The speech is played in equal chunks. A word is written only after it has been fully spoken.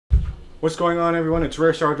What's going on, everyone? It's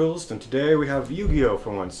Rare Star Duelist, and today we have Yu-Gi-Oh!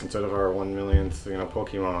 For once instead of our 1 millionth,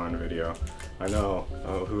 Pokemon video. I know,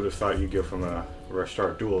 who would have thought Yu-Gi-Oh! From a Rare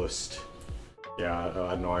Star Duelist? Yeah,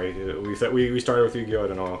 I don't know. We started with Yu-Gi-Oh! I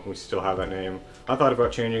don't know. We still have that name. I thought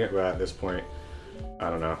about changing it, but at this point,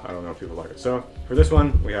 I don't know. I don't know if people like it. So for this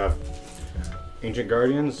one, we have Ancient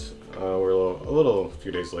Guardians. We're a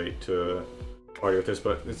few days late to party with this,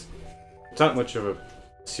 but it's not much of a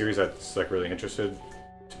series that's like really interesting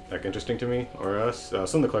to me or us. Some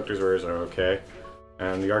of the collector's rares are okay,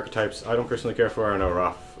 and the archetypes I don't personally care for. I know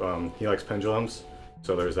Raph, he likes pendulums,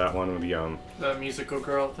 so there's that one with the musical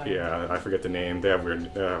girl thing. Yeah, I forget the name. They have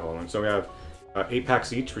all ones. So we have 8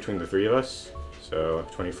 packs each between the 3 of us, so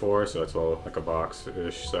 24. So that's all like a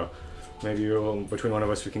box-ish. So maybe between one of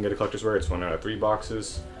us we can get a collector's rare. It's 1 out of 3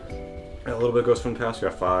 boxes. And a little bit goes from the past. We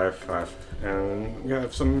have 5, and we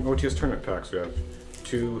have some OTS tournament packs. We have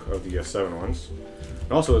 2 of the 7 ones.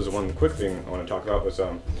 And also, there's one quick thing I want to talk about was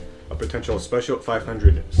a potential special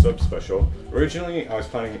 500 sub special. Originally, I was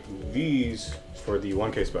planning these for the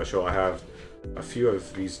 1K special. I have a few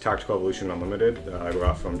of these Tactical Evolution Unlimited that I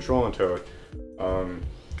brought from Troll and Toad.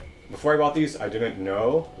 Before I bought these, I didn't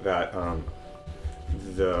know that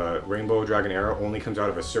the Rainbow Dragon Arrow only comes out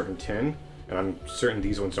of a certain tin, and I'm certain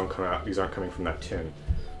these ones don't come out. These aren't coming from that tin.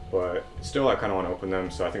 But still, I kind of want to open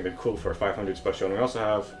them, so I think they're cool for a 500 special. And we also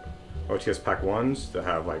have OTS Pack 1s that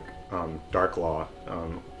have like Dark Law,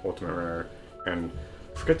 Ultimate Rare, and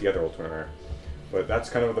I forget the other Ultimate Rare. But that's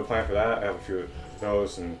kind of the plan for that. I have a few of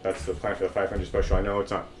those, and that's the plan for the 500 special. I know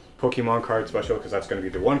it's not Pokemon card special because that's going to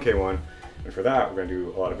be the 1K one. And for that, we're going to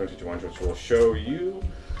do a lot of vintage ones, which we'll show you.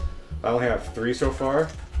 I only have 3 so far.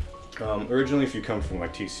 Originally, if you come from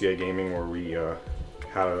like TCA Gaming, where we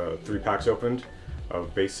had 3 packs opened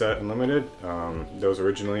of base set and limited, those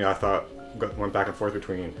originally I thought went back and forth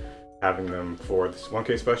between having them for this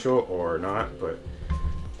 1K special or not, but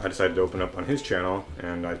I decided to open up on his channel,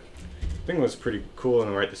 and I think it was pretty cool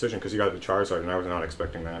and the right decision because he got the Charizard, and I was not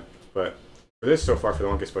expecting that. But for this, so far for the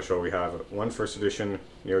 1K special, we have 1 first edition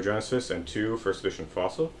Neo Genesis and 2 first edition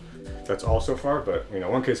Fossil. That's all so far, but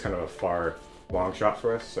 1K is kind of a far, long shot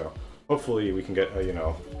for us, so hopefully we can get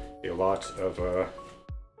a lot of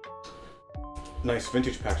nice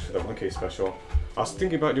vintage packs for the 1K special. I was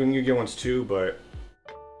thinking about doing Yu-Gi-Oh! Ones too, but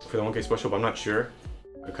for the 1K special, but I'm not sure.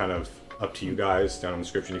 Kind of up to you guys. Down in the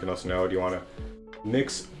description, you can let us know. Do you want to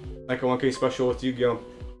mix like a 1K special with Yu-Gi-Oh!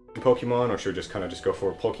 And Pokemon, or should we just go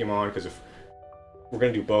for Pokemon? Because if we're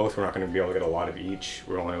gonna do both, we're not gonna be able to get a lot of each.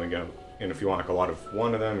 We're only gonna get, and if you want like a lot of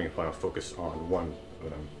one of them, you plan to focus on one of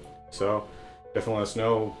them. So definitely let us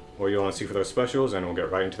know what you want to see for those specials, and we'll get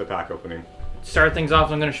right into the pack opening. Start things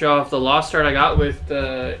off, I'm going to show off the lost art I got with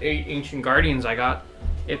the 8 Ancient Guardians I got.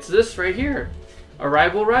 It's this right here.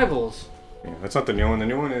 Arrival Rivals. Yeah, that's not the new one. The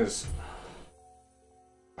new one is...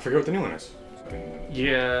 I forget what the new one is.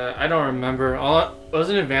 Yeah, I don't remember.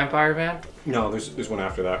 Wasn't it Vampire Van? No, there's one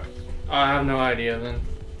after that. I have no idea then.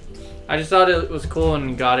 I just thought it was cool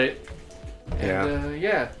and got it. And,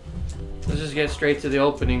 yeah. Let's just get straight to the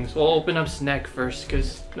openings. We'll open up Sneck first,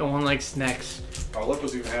 because no one likes Snecks. Our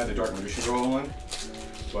locals even had the Dark Magician Roll one,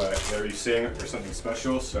 but they were saying it for something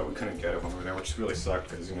special, so we couldn't get it when we were there, which really sucked,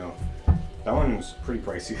 because, that one's pretty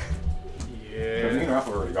pricey. Yeah. Me and Raph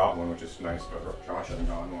already got one, which is nice, but Josh hasn't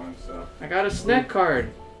gotten one, so... I got a Sneck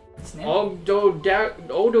card. Snap?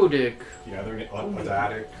 Ododic. Yeah, they're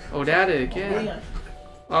Odadic. Odadic, yeah.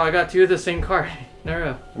 Oh, I got 2 of the same card.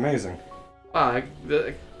 No. Amazing. Wow, I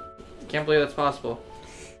can't believe that's possible.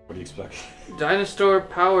 What do you expect? Dinosaur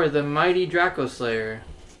Power, the Mighty Draco Slayer.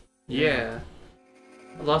 Yeah.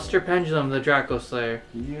 Luster Pendulum, the Draco Slayer.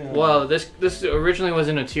 Yeah. Well, this originally was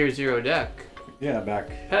in a tier 0 deck. Yeah, back.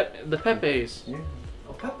 The Pepes. Yeah.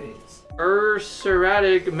 Oh, Pepe's.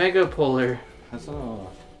 Urseratic Megapolar. That's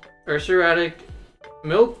all. Urseratic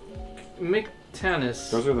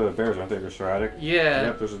Mictanus. Those are the bears, aren't they? Urseratic? Yeah.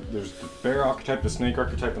 Yep, there's the bear archetype, the snake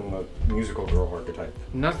archetype, and the musical girl archetype.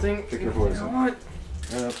 Nothing. Pick your poison. What?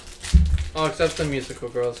 Yep. Oh, except the musical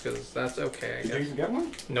girls, because that's okay, I guess. Did you even get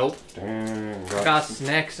one? Nope. Dang. I got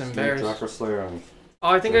Snacks and Bears. Draco Slayer and...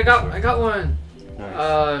 Oh, I think I got one.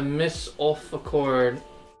 Nice. Miss Olfacord.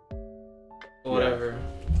 Whatever.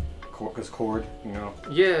 Because Cord,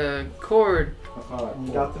 Yeah, Cord.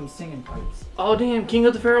 You got them singing pipes. Oh damn, King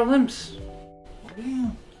of the Feral Imps. Oh,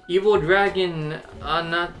 damn. Evil Dragon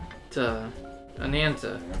Ananta.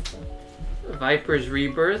 Viper's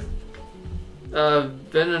Rebirth.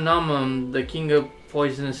 Venomum, the King of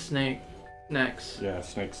Poisonous Snake. Next. Yeah,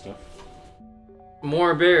 snake stuff.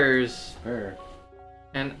 More bears. Bear.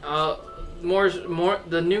 And more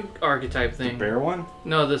the new archetype thing. The bear one?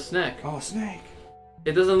 No, the snake. Oh, snake.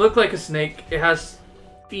 It doesn't look like a snake. It has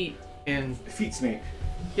feet and... Feet snake.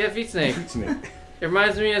 Yeah, feet snake. Feet snake. It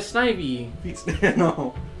reminds me of Snivy. Feet snake.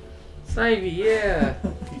 No. Snivy, yeah.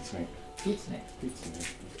 Feet snake. Feet snake. Feet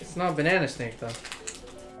snake. It's not banana snake though.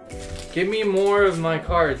 Give me more of my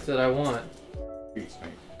cards that I want. Feet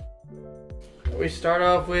snake. We start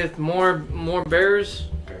off with more bears.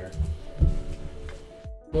 Bear.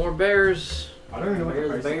 More bears. I don't even know what the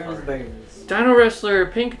price Bears, are. bears. Dino Wrestler,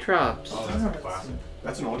 Pink Drops. Oh, that's a classic.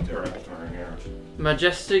 That's an ultimate in here.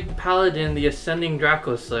 Majestic Paladin, the Ascending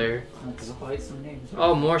Draco Slayer. Let's fight some names.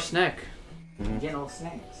 Oh, more Snack. I'm getting all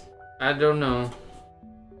snakes. I don't know.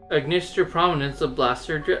 Ignister Prominence, the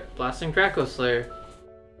Blasting Draco Slayer.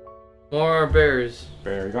 More bears.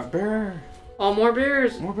 Bear. You got bear. Oh, more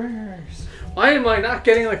bears. More bears. Why am I not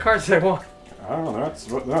getting the cards I want? I don't know.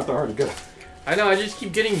 They're not that hard to get. I know, I just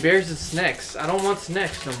keep getting bears and snakes. I don't want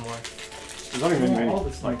snakes no more. There's not even all the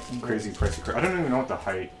many snakes and crazy pricey cards. I don't even know what the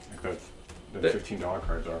height, like the The- $15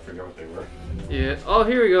 cards are. I forget what they were. Yeah. Oh,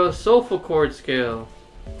 here we go. Soulful Chord Scale.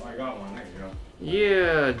 Oh, I got one. There you go.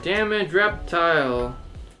 Yeah. Damage Reptile.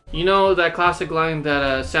 You know that classic line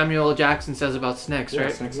that Samuel L. Jackson says about snakes, Yeah,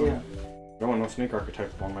 right? snakes. Yeah. Don't want no snake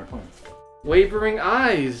archetype on my plan. Wavering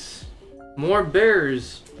Eyes. More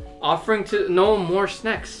bears. Offering to no more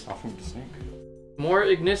snakes. Off of the snake. More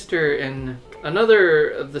Ignister and another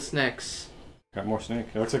of the snakes. Got more snake.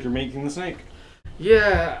 It looks like you're making the snake.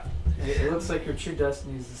 Yeah. It looks like your true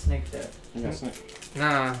destiny is the snake deck. Yeah, snake.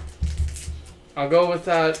 Nah. I'll go with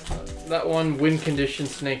that one win condition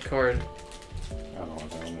snake card. I don't know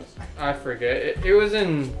what that one is. I forget. It was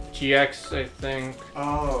in GX, I think.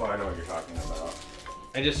 Oh, I know what you're talking about.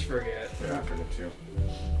 I just forget. Yeah, I forget too.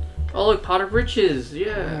 Oh look, Pot of Riches.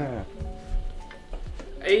 Yeah.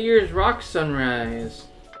 8 years Rock Sunrise.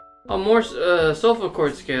 Oh, more Soulful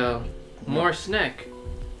Chord Scale. More Snack.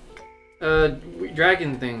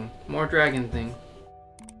 Dragon Thing. More Dragon Thing.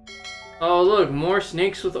 Oh look, more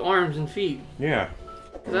snakes with arms and feet. Yeah.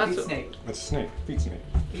 That's Feet snake. That's a snake. Feet snake.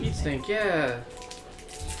 Feet snake, yeah.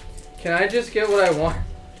 Can I just get what I want?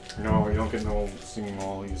 No, you don't get no singing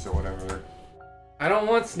lollies or whatever. I don't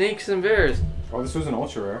want snakes and bears. Oh, this was an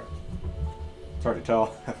ultra rare. It's hard to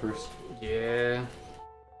tell at first. Yeah.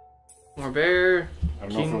 More bear. I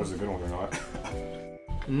don't know if it was a good one or not.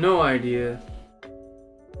 No idea.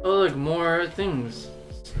 Oh look, more things.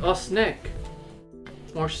 Oh, snake.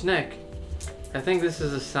 More snake. I think this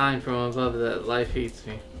is a sign from above that life hates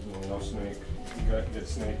me. No snake. You gotta get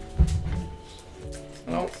snake.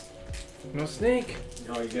 No. No snake.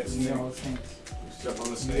 Oh, you get You snake. get all the snakes. You step on the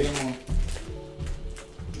You snake. get 'em all.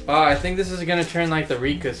 Oh, I think this is gonna turn like the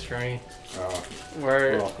Rikas for me.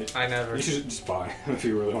 Where Well, I never. You should just buy if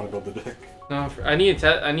you really want to build the deck. No, I need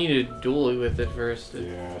to duel with it first.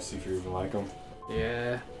 Yeah, see if you even like them.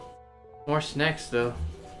 Yeah. More snakes though.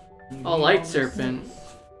 You need Oh, all Light those Serpent. snakes.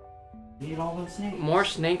 You need all those snakes. More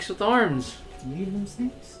snakes with arms. You need them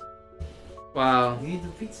snakes. Wow. You need the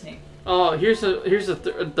feet snake. Oh, here's a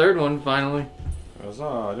third one finally. That was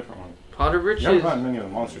a different one. Pot of You haven't Riches. gotten many of the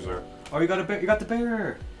monsters there. Oh, you got a bear. You got the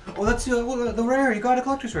bear. Oh, that's the rare. You got a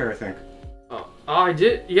collector's rare, I think. Oh, I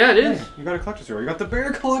did. Yeah, it is. Yeah, you got a collector's rare. You got the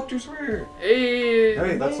bear collector's rare. Hey.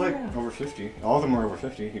 Hey, that's like Yeah. over 50. All of them are over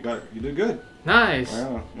 50. You did good. Nice.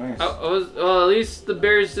 Wow, nice. Well, at least the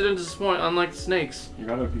bears didn't disappoint, unlike the snakes. You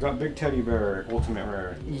got big teddy bear ultimate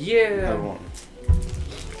rare. Yeah. That one.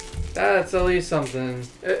 That's at least something.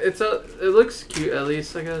 It looks cute at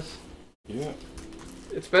least, I guess. Yeah.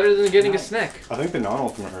 It's better than getting Nice. a snack. I think the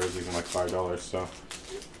non-ultimate rare is even like $5. So.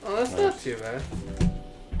 Oh, that's not Nice. too bad.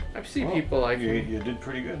 I've seen Well, people like you, it. you did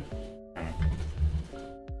pretty good.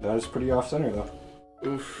 That is pretty off center though.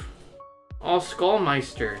 Oof. Oh,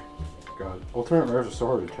 Skullmeister. God, ultimate rares are so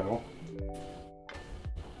hard to tell.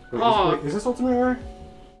 Wait, Oh. is this ultimate rare?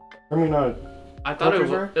 I mean, I thought Collector's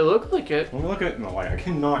rare? it looked like it. let me look at it in the light. I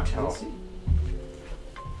cannot tell. Let's see.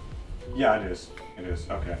 Yeah, it is. It is.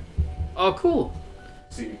 Okay. Oh, cool.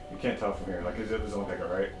 See, you can't tell from here. Like, it doesn't look like it,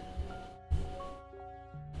 right?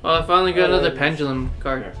 Well, I finally got Oh, another yes. pendulum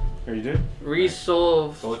card. Yeah. Here, you did?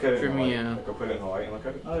 Resolve So look at it in the light. Dremia. Like, go put it in the light and look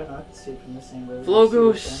at it. Oh, yeah, I can see it from this angle.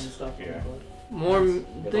 Flogos. See what's on the stuff. Yeah. More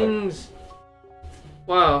Good things.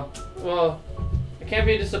 Wow. Well, I can't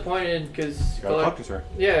be disappointed because You got a collector's rare.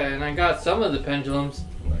 yeah, and I got some of the pendulums.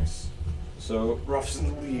 Nice. So, Ruff's in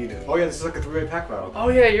the lead. Oh yeah, this is like a three-way pack battle. Oh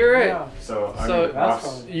yeah, you're right. Yeah. So, I So- mean, That's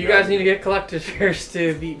Ruff's... fine. You guys need to get collectors first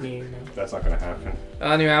to beat me. That's not gonna happen.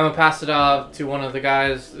 Anyway, I'm gonna pass it off to one of the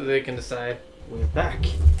guys. They can decide. We're back.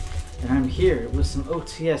 And I'm here with some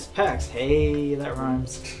OTS packs. Hey, that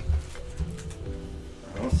rhymes.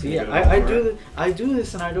 I don't See, think you yeah, get an I ultimate rare. do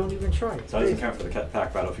this and I don't even try. So that doesn't count for the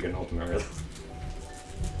pack battle if you get an ultimate rare.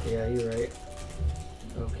 Yeah, you're right.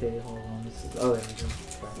 Okay, hold on. This is. Oh, there we go.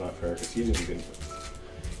 It's not fair because he didn't even.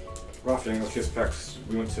 We're off getting OTS packs.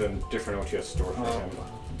 We went to a different OTS store for him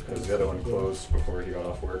because the other one closed before he got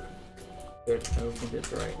off work. Good. I opened it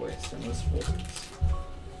the right way. Sinless folders.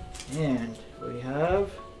 And we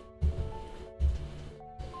have.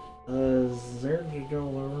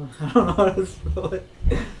 Zergigal. I don't know how to spell it.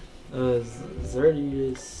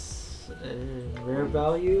 Zerdius rare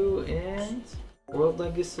value and World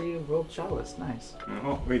Legacy World Chalice. Nice.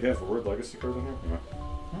 Oh, wait, they have World Legacy cards in here? Yeah.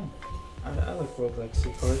 I like World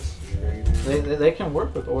Legacy cards. They can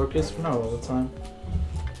work with Orcus no all the time.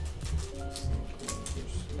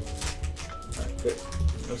 Alright, good.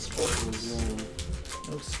 No spoils.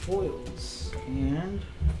 No spoils. And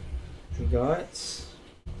we got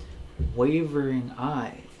Wavering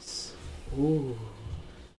Eyes. Ooh.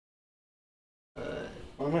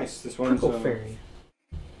 Oh, nice. This one's Prickle Fairy.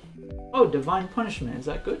 Oh, Divine Punishment. Is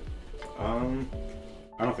that good? I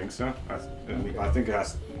don't think so. I think it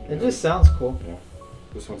has. It just sounds cool. Yeah.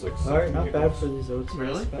 This one's like. Alright, not bad for these OTS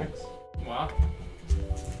Really? specs. Wow.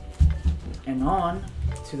 And on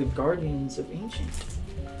to the Guardians of Ancient.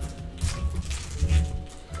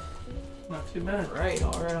 Not too bad. Alright.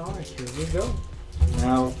 Here we go.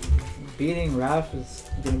 Now, beating Raph is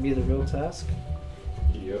going to be the real task.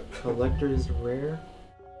 Yep. Collector's Rare.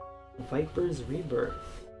 Viper's Rebirth.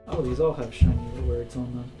 Oh, these all have shiny words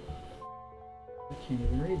on them. I can't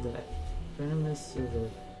even read that. Venomous Silver.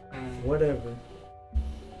 Whatever.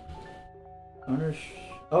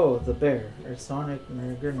 Oh, the bear. Or Sonic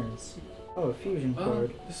Mergurners. Oh, a fusion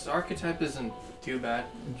card. This archetype isn't too bad.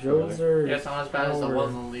 Joser. Yeah, it's not as bad as the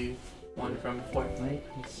one one from before. Light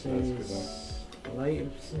says Light.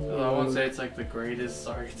 I won't say it's like the greatest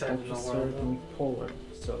archetype in the world. Polar.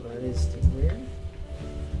 So that is the rare.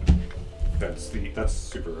 That's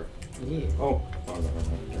super rare. Yeah. Oh. No.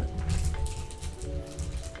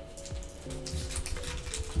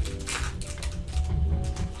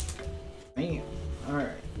 Bam.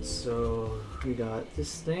 Alright, so we got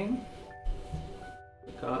this thing.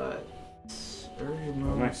 We got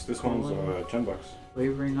Oh, nice. This one's $10.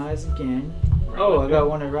 Wavering Eyes again. Oh, I got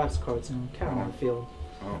one of Raph's cards in Catamount Field.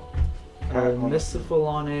 Oh.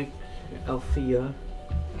 Mystiphilonic Althea.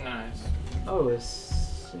 Nice. Oh,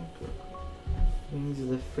 it's Wings of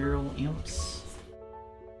the Feral Imps.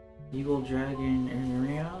 Evil Dragon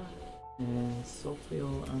Area. And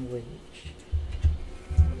Soulfield Unleash.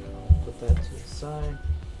 I'll put that to the side.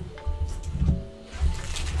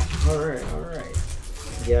 Alright.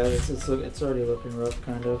 Yeah, it's already looking rough,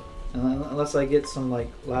 kind of. Unless I get some, like,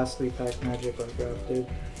 last 3-pack magic like Raph did.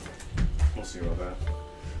 We'll see about that.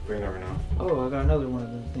 But you never know. Oh, I got another one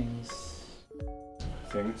of them things.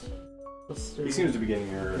 He seems to be getting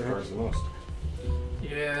your cards the most.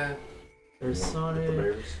 Yeah. There's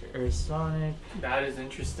Sonic. That is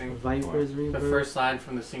interesting. Viper's Rebirth. The first line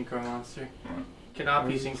from the Synchro Monster. Cannot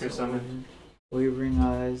be Synchro Summoned. Wavering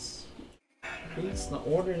Eyes. Beats the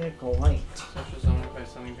Ordinate Light. Special Summoned by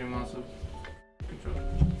summoning 2 monsters. Control.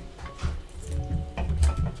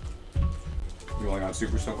 You only got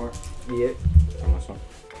super so far? Yep. On this one?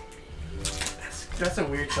 That's a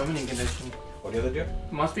weird summoning condition. What do you other do?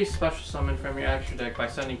 Must be special summoned from your extra deck by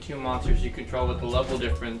sending 2 monsters you control with the level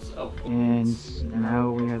difference of. And now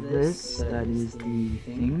we have this. That is the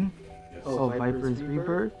thing. Yes. Oh, Viper's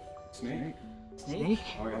Rebirth. Snake? Snake?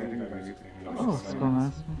 Oh, yeah, I think I got you. Oh,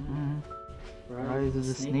 Skullmaster. Rise of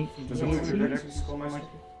the Snake. Does it work with your deck, Skullmaster?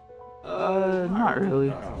 Not really.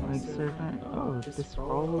 Oh. Like Serpent. Oh, this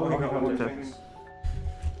Oh, you got one of things.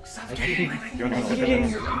 Stop You getting don't have getting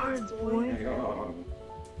one your cards, boy. Yeah, you got one of them.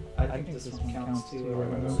 I think this one counts too.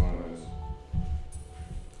 Alright, this one is...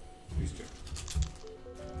 These two.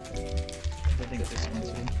 I think this one too.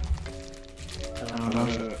 I don't know.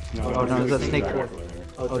 No, no, is that this Snake Draco Force? later.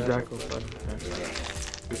 Oh, Draco. Okay.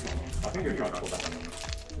 This one. I think you're Draco back on them.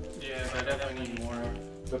 Yeah, but I definitely need more.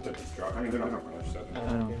 That's a Draco. I mean, they're not much. I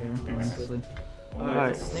don't care, honestly.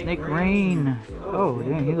 Alright, Snake Rain. Oh,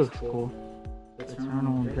 dang, he looks cool.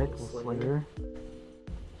 Eternal Dreadful Slayer.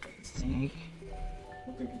 Snake.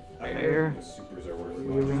 Bear.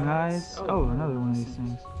 Wavering Eyes. Oh, another one of these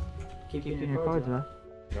things. Keep in your cards, huh?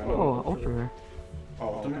 Oh, Ultra Rare.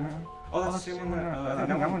 Oh, that's the same one. I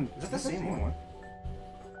think that one. Is that the same one?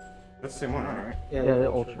 That's the same one, right? Yeah,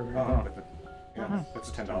 the Ultra Rare. Yeah, that's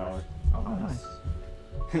 $10. Oh, nice.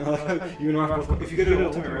 You know, if you get an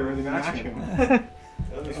ultimate rare, then match him.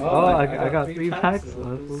 Oh, I got 3 packs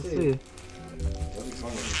left. We'll see.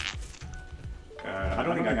 I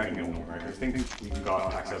don't think I got any more, right? I think we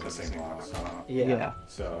got packs out of the same box. Yeah.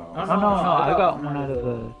 So. Oh, no, I got one out of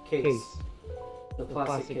the case. The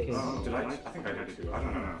plastic case. Oh, did I think I did too. I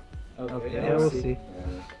don't know. Okay, yeah, we'll see.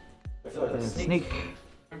 Snake.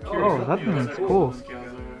 I'm Oh, that thing is cool. Scales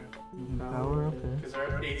are. Power, okay. Because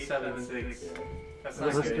they're 8, 7, 6. That's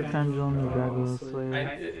not Blister good. Pendulum, Dragula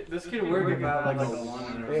Slayer. This could work if I had like a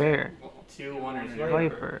 1 or Bear. 2, 1 or 0.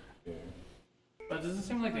 Viper. But it doesn't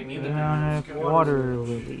seem like they need the Bionic pendulum. Water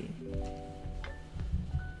Lily.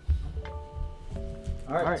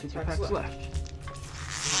 Alright, 2 packs left.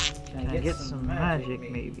 Can I get some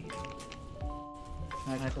magic, maybe?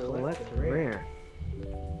 Can I collect a rare?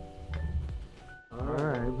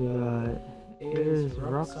 Alright, we got Here's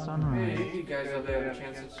Rock Hey, Sunrise. you guys have a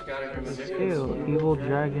chance that you got it from a Scale, Evil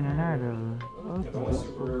Dragon and Arrow.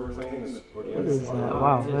 What is that?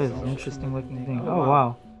 Wow, that is an interesting looking thing. Oh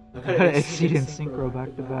wow. I got an Exceed and Synchro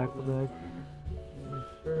back to back with that.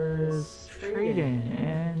 First trade-in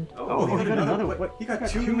and Oh, he got another one. He got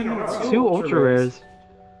 2 in a row. 2 ultra rares.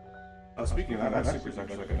 Oh, speaking of that super's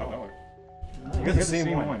actually like $1. You got the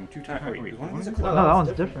same one 2 times. Wait, one of these a No, club? that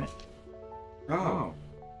one's different. Oh.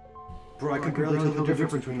 Bro, I can barely tell the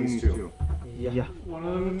difference between these two. Yeah. One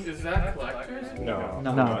of them, is that collectors? No.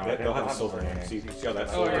 No. They'll have a silver one. See how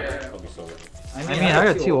that's Oh, silver? yeah. They'll be silver. I mean,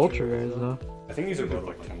 I got 2 ultra rares though. I think these are both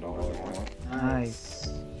like $10 or more. Nice.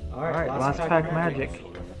 Alright, last pack magic.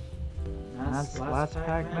 That's last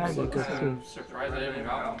pack magic. Let's see. I'm surprised I didn't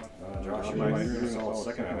got one. Josh, you might be doing all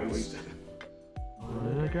second at least.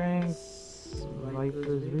 Water Drinks.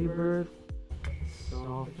 Viper's Rebirth.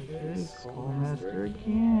 Soft Face. Skullmaster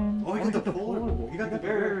again. Oh, he got the polar. He got the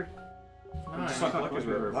bear. Nice. That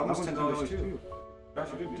one's $10 too. Josh,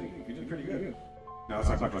 you did pretty good. No, it's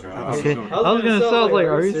not collector's rare. Okay, I was gonna say, I was like,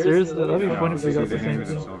 are you serious? That'd be funny if we got the same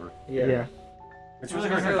thing. Yeah. It's I was really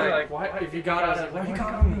gonna hard say, to like, why, if you got it, I was like, why you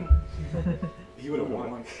got me? He would have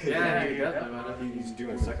won. Yeah, he definitely would have. He's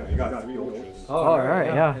doing second. He got 3 ultras.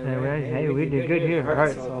 Alright, yeah. Hey, we did good here.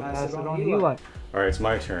 Alright, so I'll pass it on to Eli. Alright, it's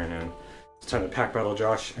my turn, and it's time to pack battle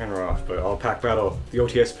Josh and Roth, but I'll pack battle the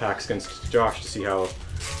OTS packs against Josh to see how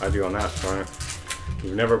I do on that front.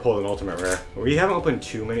 We've never pulled an ultimate rare. We haven't opened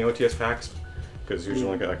too many OTS packs, because usually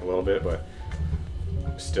only get like a little bit, but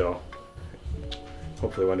still.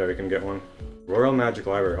 Hopefully one day we can get one. Royal Magic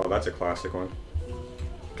Library, oh that's a classic one.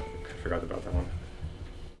 I forgot about that one.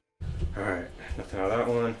 Alright, nothing out of that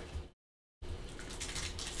one.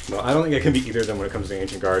 Well, I don't think it can be either of them when it comes to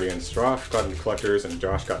Ancient Guardians. Roth got the collectors and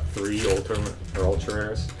Josh got 3 ultra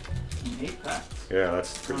rares. 8 packs. Yeah,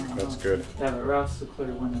 that's good. Yeah, but Ralph's the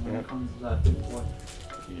clear winner when it comes to that big boy.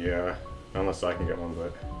 Yeah, unless I can get one,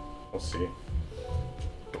 but we'll see.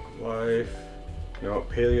 Book of Life. No,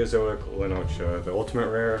 Paleozoic Linocha. The ultimate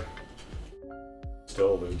rare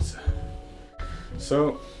still eludes.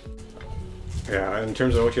 So, yeah, in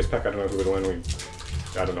terms of OTS pack, I don't know who would win.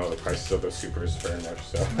 I don't know the prices of those supers very much,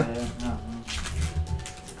 so.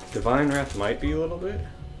 Divine Wrath might be a little bit.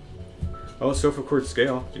 Oh, Sofa Chord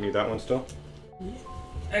Scale. Do you need that one still?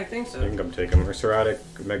 I think so. You can come take them. Ceradic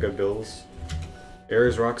Mega Bills.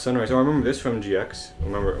 Ares Rock Sunrise. Oh, I remember this from GX.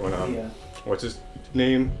 Remember when, what's his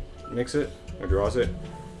name makes it? Or draws it?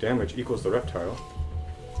 Damage equals the reptile.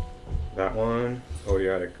 That one.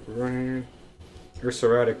 Odiatic Rain.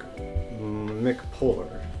 Ceradic Mick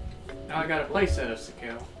Polar. Now I got a playset of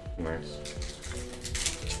Sakale. Nice.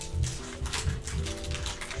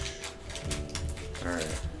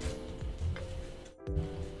 Alright.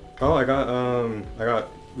 Oh, I got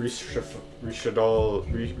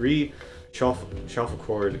Shelf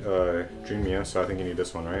Accord Dreamia, so I think you need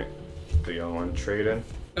this one, right? The yellow one. Trade in.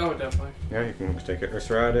 Oh, definitely. Yeah, you can take it.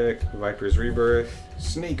 Ursoradic, Viper's Rebirth,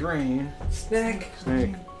 Snake Rain. Snake.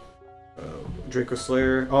 Draco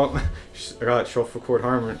Slayer. Oh, I got Shelf Accord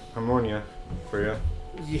Harmonia for you.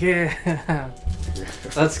 Yeah.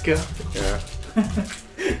 Let's go. Yeah.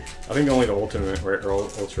 I think only the ultimate or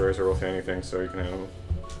ultra rares are worth anything, so you can have them.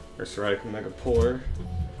 Ursoradic Mega Polar.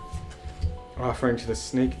 Offering to the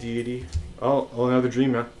Snake Deity. Oh, another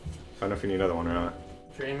Dreamia. I don't know if you need another one or not.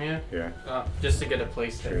 Dreamia? Yeah. Just to get a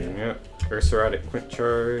playset. Dream, yep. Ursoradic Quint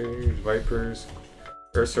Charge, Vipers,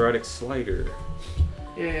 Ursoradic Slider.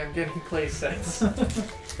 Yeah, I'm getting playsets.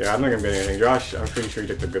 Yeah, I'm not gonna get anything. Josh, I'm pretty sure you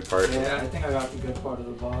took the good part. Yeah, I think I got the good part of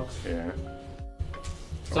the box. Yeah.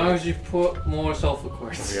 As long as you put more sulfur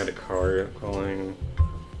quartz. We got a card calling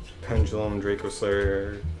Pendulum, Draco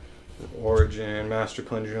Slayer, Origin, Master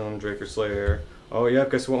Pendulum, Draco Slayer. Oh,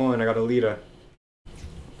 yep, guess what one? I got a Lita.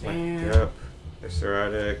 Damn. Yep.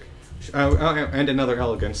 Ursoradic. And another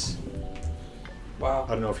Elegance. Wow. I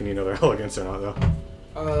don't know if you need another Elegance or not, though.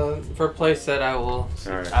 For playset, I will.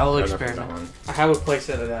 Alright, I will enough of experiment. that one. I have a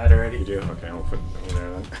playset of that already. You do? Okay, I'll put that one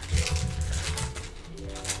there then.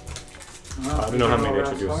 I don't know how many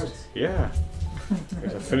to introduce. Yeah.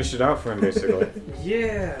 I finished it out for him basically.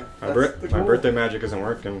 Yeah. My birthday magic isn't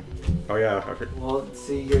working. Oh yeah. Well,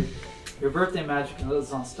 see, your birthday magic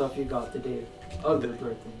is on stuff you got the day of your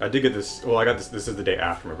birthday. I did get this. Well, I got this. This is the day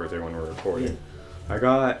after my birthday when we're recording. Yeah. I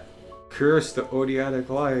got Curse the Odiatic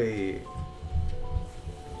Light.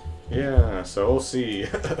 Yeah, so we'll see.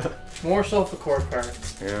 More Sulfur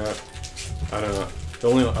cards. Yeah, I don't know. The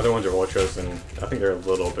only other ones are ultras, and I think they're a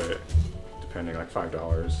little bit, depending, like $5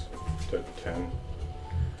 to 10.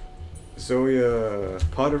 Zoya,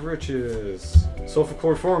 Pot of Riches, Sulfur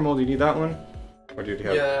Core Formal. Do you need that one? Or do you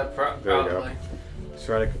have? Yeah, there you go.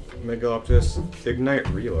 Serratic Megaloptus, Ignite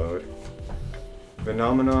Reload,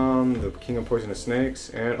 Phenomenon, the King of Poisonous Snakes,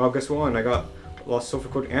 and oh, guess what? I got Lost Sulfur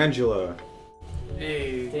Code Angela.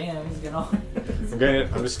 Hey. Damn, he's getting on. I'm getting it.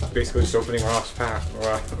 I'm just basically just opening Ross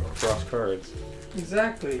cards.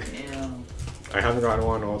 Exactly. Damn. I haven't gotten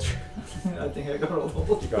one ultra. I think I got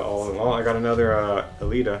all. You got all of them. Oh, I got another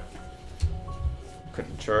Alita.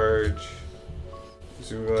 Couldn't charge.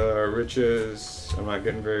 Zula, Riches. I'm not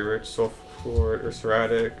getting very rich. Sulfur,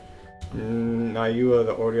 Serratic. Nayua,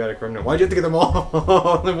 the Odiatic Remnant. Why'd you have to get them all?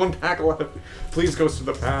 Only one pack left. Please, Ghost of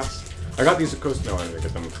the Past. I got these Ghosts. No, I didn't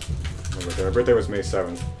get them. My birthday was May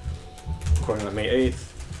 7th. According to May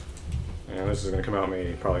 8th. And this is going to come out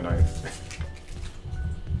May probably 9th.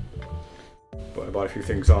 But I bought a few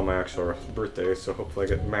things on my actual birthday, so hopefully I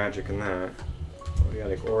get magic in that.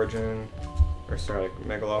 Odiatic Origin. Or Serratic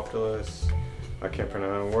Megaloptilus. I can't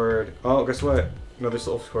pronounce a word. Oh, guess what? Another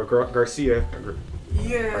Sulfur Garcia.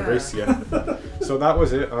 Yeah. Gracia. So that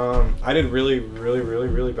was it. I did really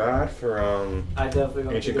bad for I definitely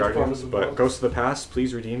got Ancient Guardians, but Ghost of the Past,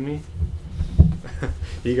 please redeem me.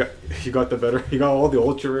 He got the better. He got all the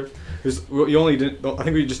ultra. You only didn't. I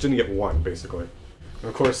think we just didn't get one basically. And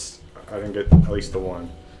of course, I didn't get at least the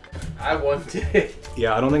one. I wanted.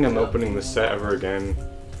 Yeah, I don't think I'm opening the set ever again.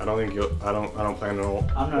 I don't think you'll. I don't plan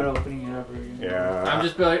on. I'm not opening it ever again. Yeah. I'm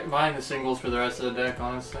just buying the singles for the rest of the deck,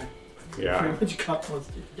 honestly. Yeah.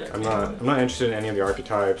 I'm not interested in any of the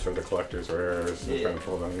archetypes or the collectors or rares. I'm trying to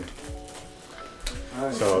pull them.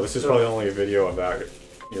 Right, so this is probably only a video of that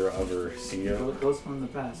your other Sia. Those from the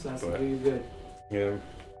past. That's to do you good. Yeah.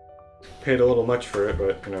 Paid a little much for it,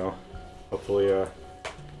 but you know, hopefully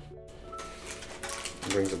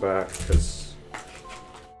brings it back because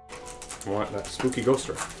I want that spooky ghost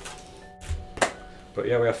ray. But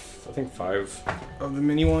yeah, we have I think 5 of the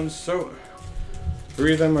mini ones. So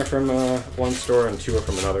 3 of them are from one store and 2 are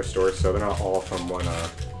from another store, so they're not all from one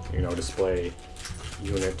display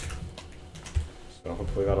unit. So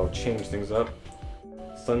hopefully that'll change things up.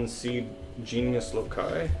 Sunseed Genius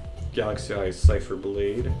Loci, Galaxy Eyes Cipher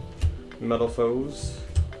Blade, Metal Foes,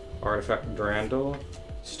 Artifact Durandal,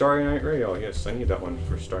 Starry Night Ray. Oh yes, I need that one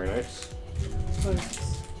for Starry Nights.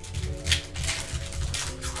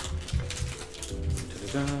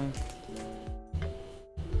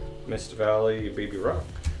 Mist Valley Baby Rock,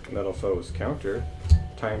 Metal Foes Counter,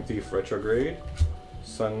 Time Thief Retrograde,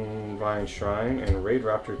 Sunvine Shrine, and Raid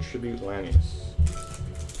Raptor Tribute Lanius.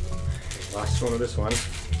 Last one of this one.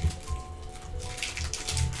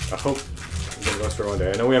 I hope I get Ghost Rare one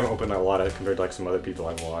day. I know we haven't opened a lot of compared to like some other people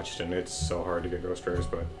I've watched, and it's so hard to get Ghost Rares,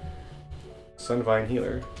 but Sunvine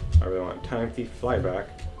Healer. I really want Time Thief Flyback,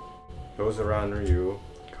 Gozaran Ryu,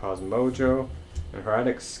 Cosmojo, and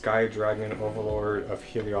Heradic Sky Dragon Overlord of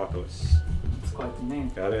Heliopolis. That's quite the name.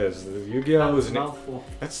 That is. The Yu-Gi-Oh's mouthful.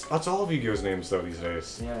 That's all of Yu-Gi-Oh's names though these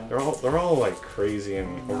days. Yeah. They're all like crazy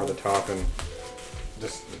and over the top and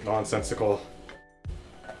just nonsensical.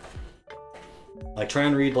 Like try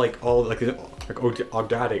and read like all like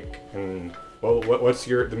Ogdatic and what's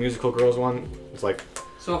the musical girls one? It's like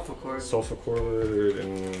Sulfur Chord,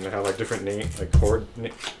 and they have like different chord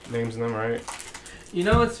names in them, right? You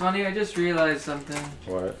know what's funny? I just realized something.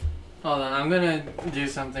 What? Hold on, I'm gonna do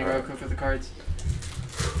something real quick with the cards.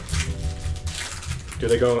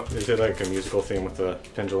 Is it like a musical theme with the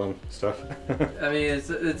pendulum stuff? I mean, it's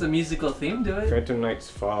a musical theme to it. Phantom Knight's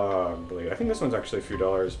Fog Blade. I think this one's actually a few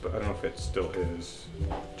dollars, but I don't know if it still is.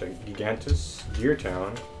 Gigantus, Gear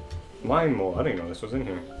Town, Mind Mole. I didn't know this was in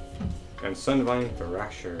here. And Sunvine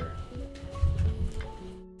Thrasher.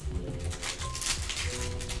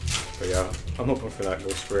 But yeah, I'm hoping for that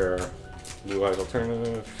Ghost Rare Blue Eyes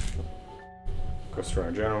Alternative, Ghost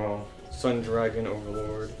Rare General, Sun Dragon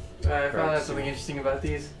Overlord. I found out something interesting about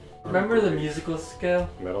these. Remember the musical scale?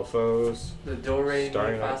 Metal Foes, The Do, Re, Mi,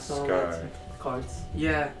 Starry Fa, Night Sol, Sky. Cards.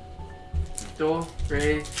 Yeah. Do,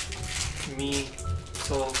 Re, Mi,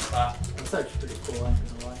 Sol, Fa. That's actually pretty cool. I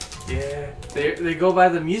ain't gonna lie. Yeah. They go by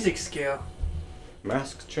the music scale.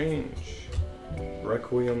 Mask Change,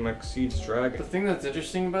 Requiem Exceeds The Dragon, thing that's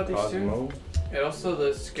interesting about these Cosmo, And also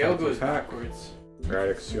the scale goes pack. backwards.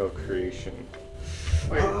 Erratic seal creation.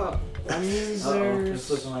 Wait. That means It's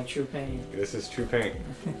looking like true pain. This is true paint.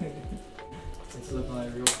 It's looking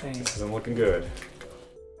like real pain. This isn't looking good.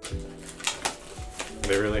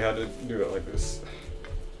 They really had to do it like this.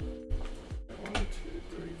 1, 2,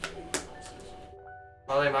 3, 4, 5, 6.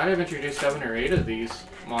 Well, they might have introduced 7 or 8 of these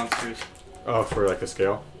monsters. Oh, for like the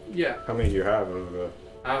scale? Yeah. How many do you have of the...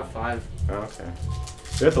 I have 5. Oh, okay.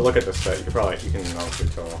 You have to look at the set. You can honestly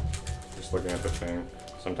tell just looking at the thing.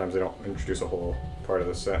 Sometimes they don't introduce a whole part of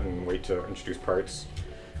the set and wait to introduce parts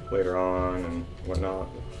later on and whatnot.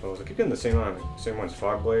 So I was like, keep getting the same ones.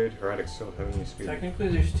 Fog Blade, Erratic Seal, Heavenly Speed. Technically,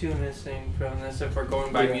 there's 2 missing from this if we're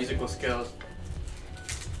going by musical scales.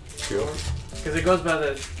 2? Because it goes by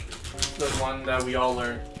the one that we all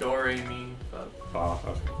learned. Do, re, mi, fa. Ah,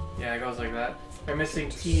 okay. Yeah, it goes like that. They're missing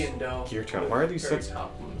T and Do. Gear Town. Why are these Very sets...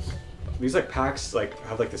 top ones. These like packs like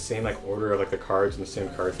have like the same like order of like the cards and the same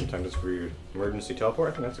card. Sometimes it's weird. Emergency Teleport,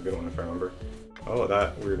 I think that's a good one if I remember. Oh,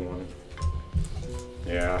 that weird one.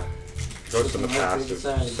 Yeah. Ghost in the Past is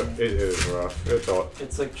it is rough.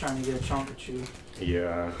 It's like trying to get a Chonka Chew.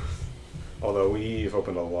 Yeah. Although we've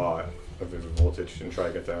opened a lot of Vivid Voltage and try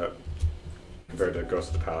to get that compared to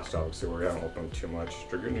Ghost of the Past, obviously, where we haven't opened too much.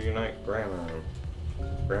 Dragoon Unite, Grammar.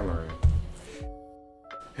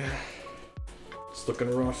 It's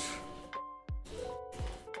looking rough.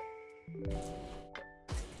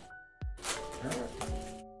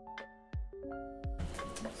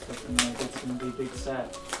 It's looking like it's gonna be a big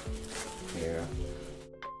set. Yeah.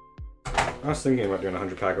 I was thinking about doing a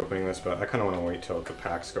 100 pack opening this, but I kind of want to wait till the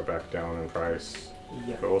packs go back down in price.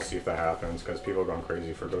 Yeah. But we'll see if that happens, because people are going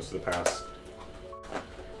crazy for Ghost of the Past.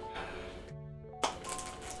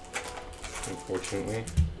 Unfortunately.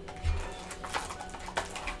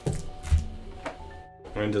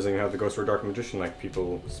 And it doesn't even have the Ghost or Dark Magician like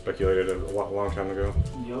people speculated a long time ago.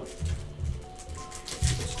 Yup.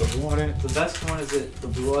 People still want it. The best one is it? The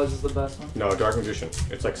Blue Eyes is the best one? No, Dark Magician.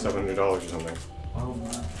 It's like $700 or something. Oh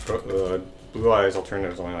man. The Blue Eyes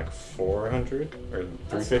alternative is only like 400 or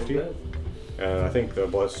 350. And I think the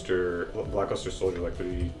Blackluster Soldier like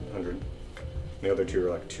 300. And the other two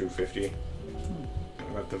are like 250.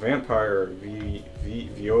 But the Vampire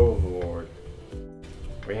Violord.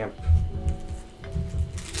 Vamp.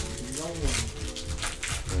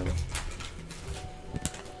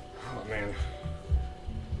 Oh man.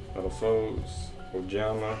 Metal Foes,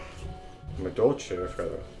 Ojama, Madolce, I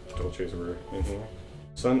forgot the Dolces were in here.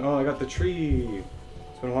 Sun, oh I got the tree!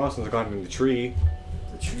 It's been a while since I got in the tree.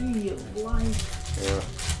 The tree of life. Yeah.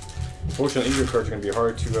 Unfortunately, Yu-Gi-Oh cards are going to be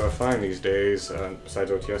hard to find these days,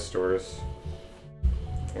 besides OTS stores.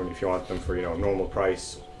 Or if you want them for, normal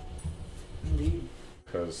price. Indeed.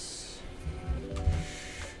 Because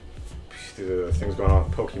the things going on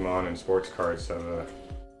with Pokemon and sports cards have,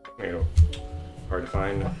 hard to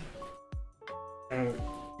find. And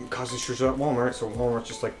it causes issues at Walmart, so Walmart's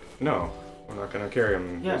just like, no, we're not going to carry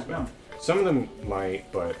them. Yeah, no. Some of them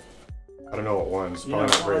might, but I don't know what ones. You Probably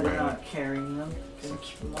know not why very they're many. not carrying them? Because they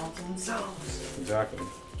keep them all to themselves. Exactly.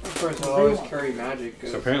 Of course, they'll always carry magic.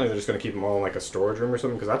 So apparently they're just going to keep them all in like a storage room or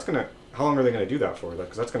something, because that's going to... How long are they going to do that for?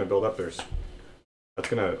 Because that's going to build up their... That's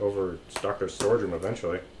going to overstock their storage room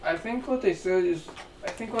eventually. I think what they said is... I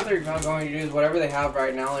think what they're going to do is whatever they have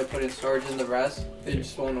right now, they put in storage in the rest. They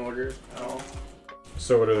just won't order at all.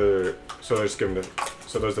 So what are... So they're just giving the...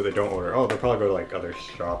 So those that they don't order... Oh, they'll probably go to like other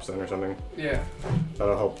shops then or something. Yeah.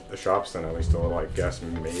 That'll help the shops then at least. They'll like guess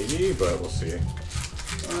maybe, but we'll see.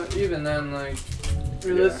 Even then, like...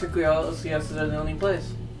 Realistically, all LCSs are the only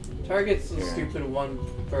place. Target's a stupid 1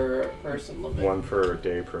 per person limit. 1 per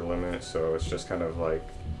day per limit, so it's just kind of like...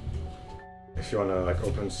 If you want to like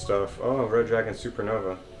open stuff... Oh, Red Dragon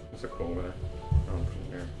Supernova. That's a cool guy. Oh,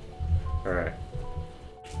 here. Alright.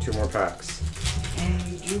 2 more packs. Can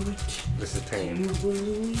you do it? This is pain. Do you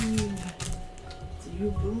believe? Do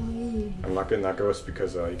you believe? I'm not getting that ghost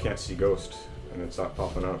because you can't see ghost, and it's not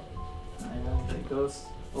popping up. I know, the ghost.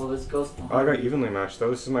 Well, this ghost behind. Oh, I got evenly matched though.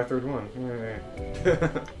 This is my 3rd one. Yay.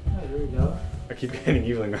 Oh, there we go. I keep getting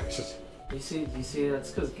evenly matches. You see,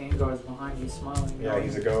 that's because Gengar's behind you smiling. Yeah,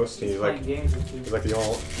 he's a ghost. He's like, playing games with you. he's like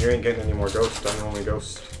you ain't getting any more ghost. I'm the only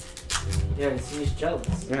ghost. Yeah, he's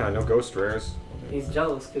jealous. Yeah, no ghost rares. He's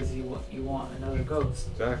jealous because you want another ghost.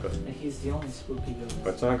 Exactly. And he's the only spooky ghost.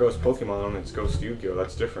 But it's not Ghost Pokemon, it's Ghost Yu-Gi-Oh!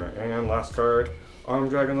 That's different. And last card, Arm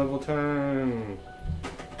Dragon level 10.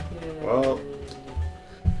 Yay. Well,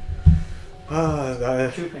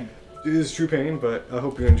 that True pain. is true pain, but I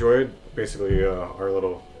hope you enjoyed basically our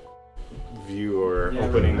little view or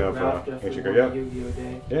opening of Ancient Card. Yeah. Yu-Gi-Oh!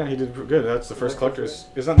 Day. Yeah, he did good. That's the first collector's.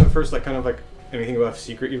 Isn't that the first like kind of like anything about the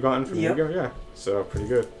secret you've gotten from Yu-Gi-Oh? Yeah, so pretty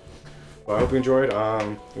good. Well, I hope you enjoyed.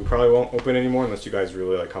 We probably won't open anymore unless you guys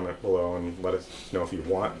really like comment below and let us know if you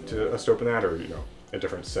want us to open that or a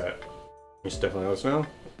different set. You should definitely let us know.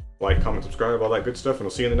 Like, comment, subscribe, all that good stuff, and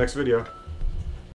we'll see you in the next video.